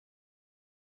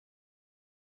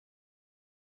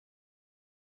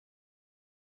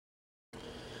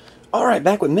Alright,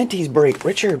 back with Minty's break.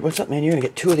 Richard, what's up, man? You're going to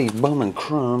get 2 of these Bowman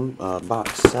Chrome,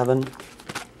 box 7,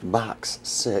 box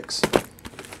 6,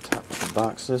 top of the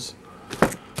boxes.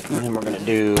 And then we're going to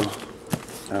do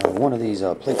one of these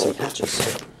plates and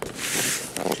patches.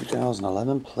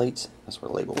 2011 plates, that's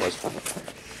what the label was.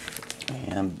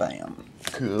 And bam.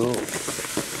 Cool.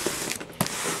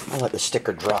 I'll let the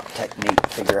sticker drop technique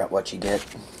figure out what you get.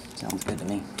 Sounds good to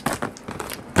me.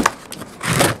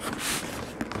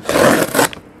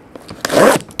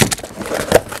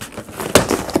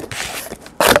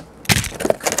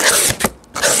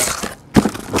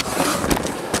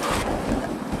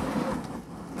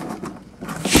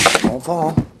 Don't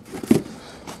fall.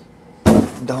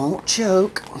 Don't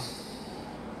choke.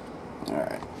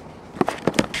 Alright.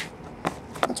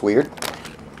 That's weird.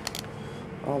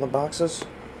 All the boxes.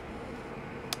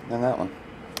 And that one.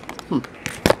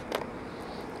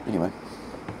 Anyway.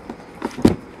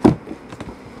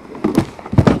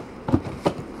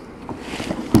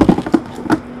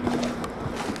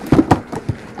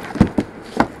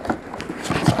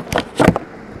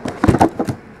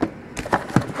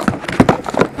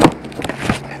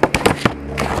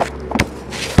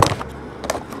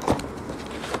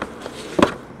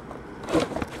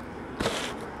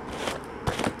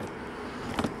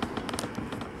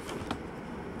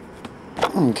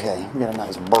 Okay, we got a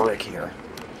nice brick here.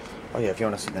 Oh yeah, if you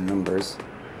want to see the numbers.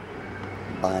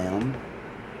 Bam.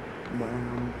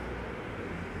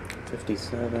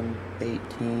 57,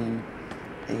 18,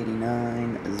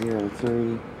 89,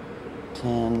 03,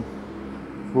 10,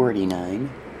 49,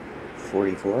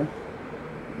 44,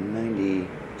 90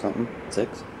 something,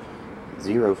 6,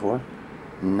 04,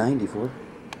 94,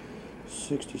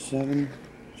 67,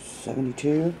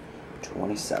 72,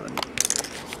 27.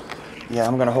 Yeah,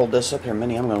 I'm going to hold this up here,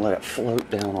 Minnie. I'm going to let it float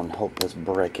down on this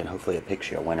brick, and hopefully it picks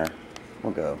you a winner.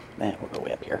 We'll go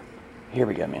way up here. Here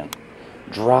we go, man.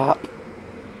 Drop.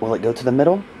 Will it go to the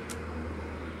middle?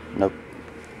 Nope.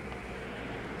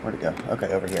 Where'd it go? Okay,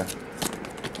 over here.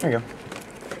 There you go.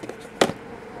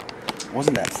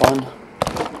 Wasn't that fun?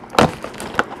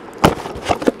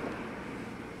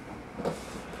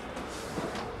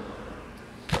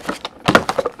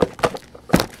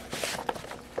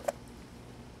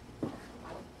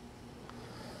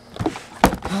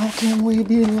 How can we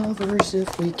be lovers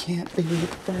if we can't be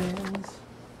friends?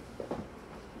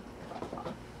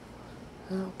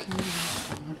 How can we...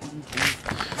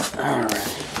 Alright.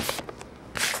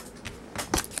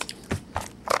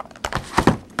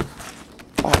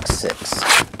 Box 6.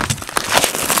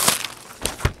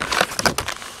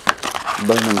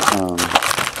 Bowman Chrome.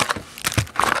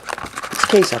 This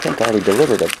case I think I already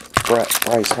delivered a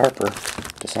Bryce Harper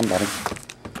to somebody.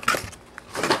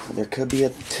 There could be a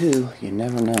 2, you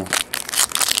never know.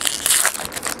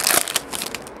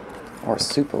 Or a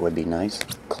super would be nice.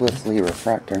 Cliff Lee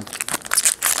refractor.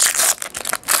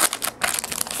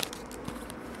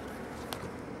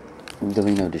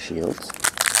 Delino de Shields.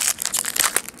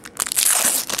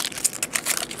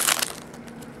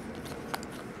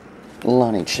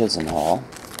 Lonnie Chisenhall.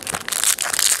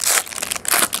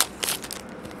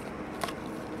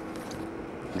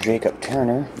 Jacob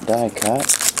Turner, die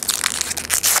cut.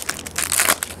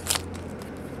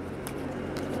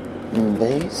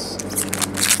 Base.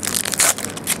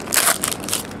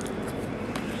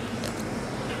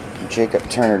 Jacob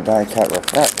Turner die cut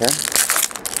refractor.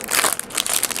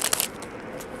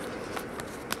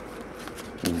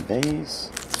 Base.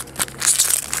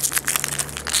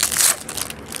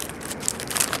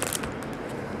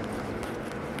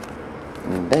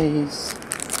 Base.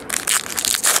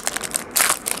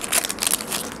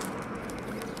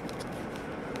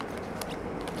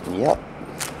 Yep.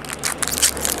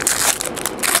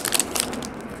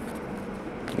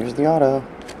 Here's the auto.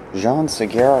 Jean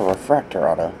Segura refractor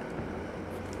auto.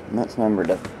 And that's numbered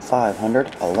to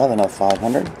 500. 11 of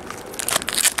 500.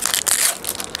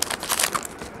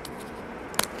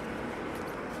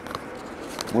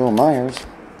 Will Myers.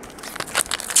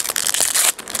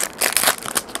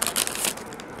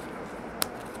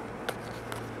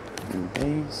 And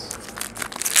base.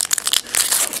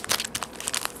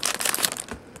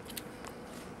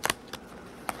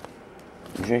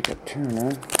 Jacob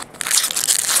Turner.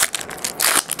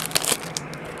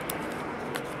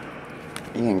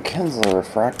 Ian Kinsler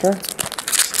refractor.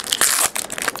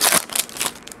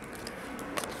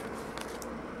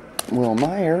 Will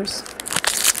Myers.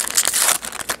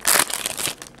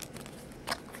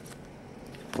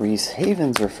 Reese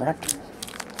Havens refractor.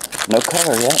 No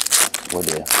color yet. We'll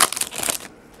do.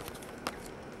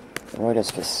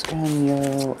 Roydas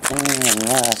Visconio. And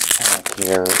last pack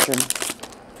here, Richard.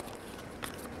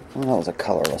 Oh, that was a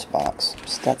colorless box.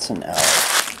 Stetson L.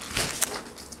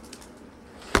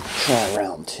 try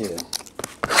round 2.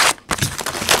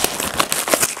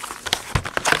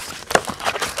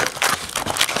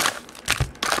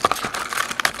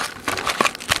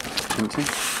 Minty.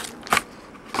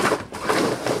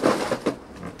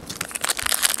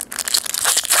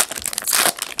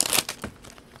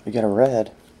 We got a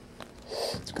red.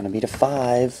 It's going to be to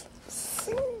 5.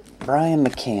 Brian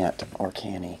McCant, or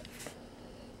Canny.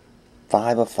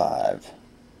 5 of 5.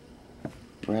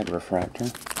 Red refractor.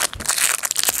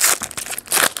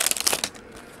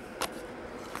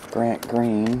 Grant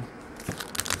Green.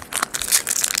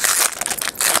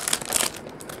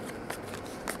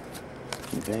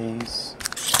 Base.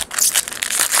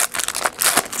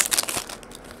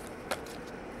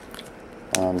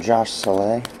 Josh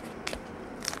Soleil.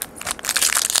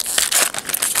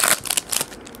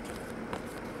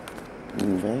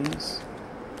 Base.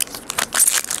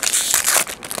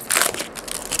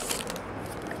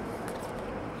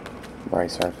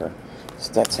 Bryce Harper.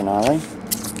 Stetson Ollie.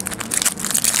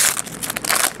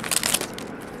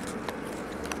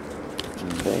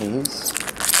 Base.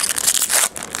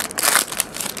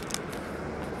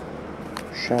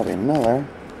 Shelby Miller.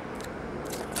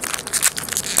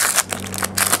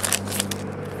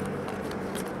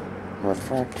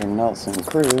 Refractor Nelson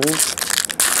Cruz.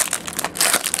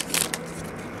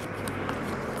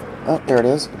 Oh, there it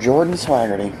is. Jordan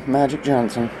Swaggerty. Magic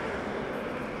Johnson.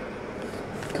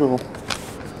 Cool.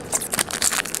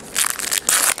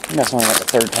 And that's only like the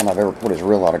 3rd time I've ever pulled his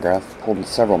real autograph. Pulled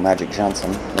several Magic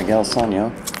Johnson. Miguel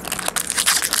Sano.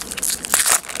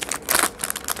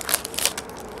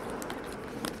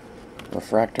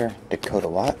 Refractor, Dakota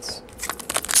Watts.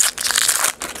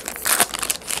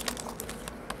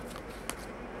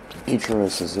 Ichiro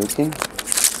Suzuki.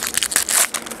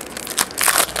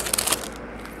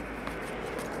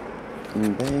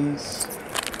 Base.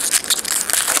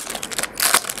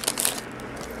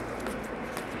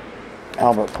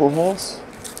 Albert Pujols.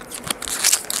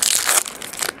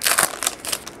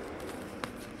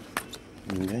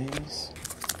 Base.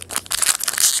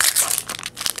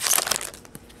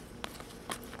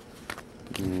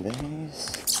 Base.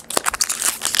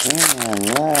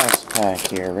 And last pack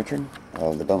here, Richard,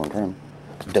 of the Bowman Chrome.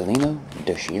 Delino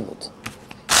DeShields.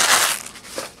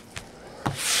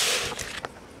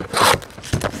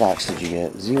 What box did you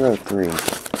get? 03.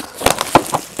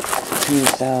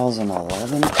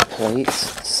 2011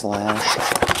 plates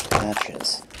 /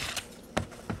 patches.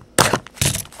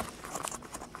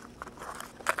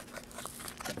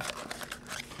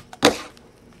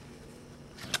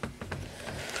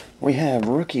 We have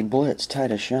Rookie Blitz,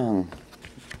 Titus Young.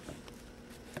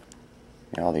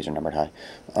 Yeah, all these are numbered high.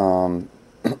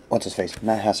 What's his face?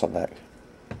 Matt Hasselbeck.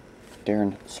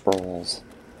 Darren Sproles.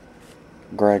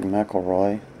 Greg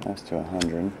McElroy. That's to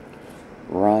 100.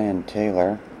 Ryan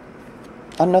Taylor.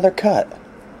 Another cut.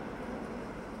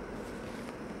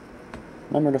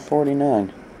 Number to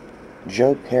 49.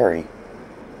 Joe Perry.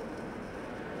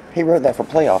 He wrote that for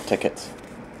playoff tickets.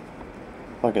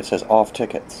 Look, it says off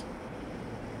tickets.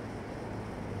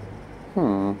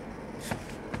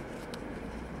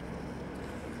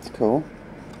 It's cool.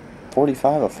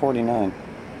 45 of 49.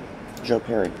 Joe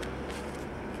Perry.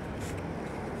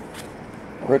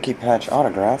 Rookie patch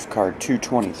autograph, card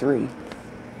 223.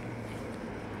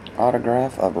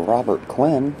 Autograph of Robert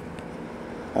Quinn.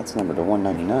 That's number to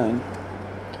 199.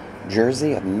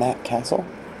 Jersey of Matt Castle.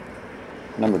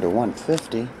 Number to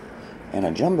 150. And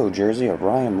a jumbo jersey of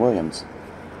Ryan Williams.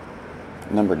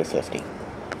 Number to 50.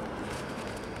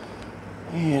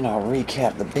 And I'll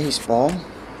recap the baseball.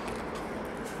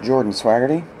 Jordan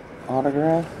Swaggerty,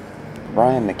 autograph.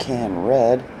 Brian McCann,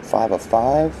 red, 5 of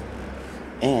 5.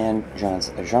 And John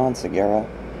Segura,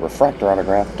 refractor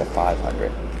autograph to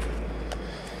 500.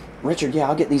 Richard, yeah,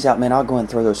 I'll get these out, man. I'll go and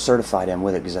throw those certified in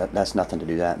with it because that's nothing to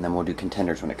do that. And then we'll do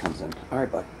contenders when it comes in. All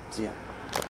right, bud. See ya.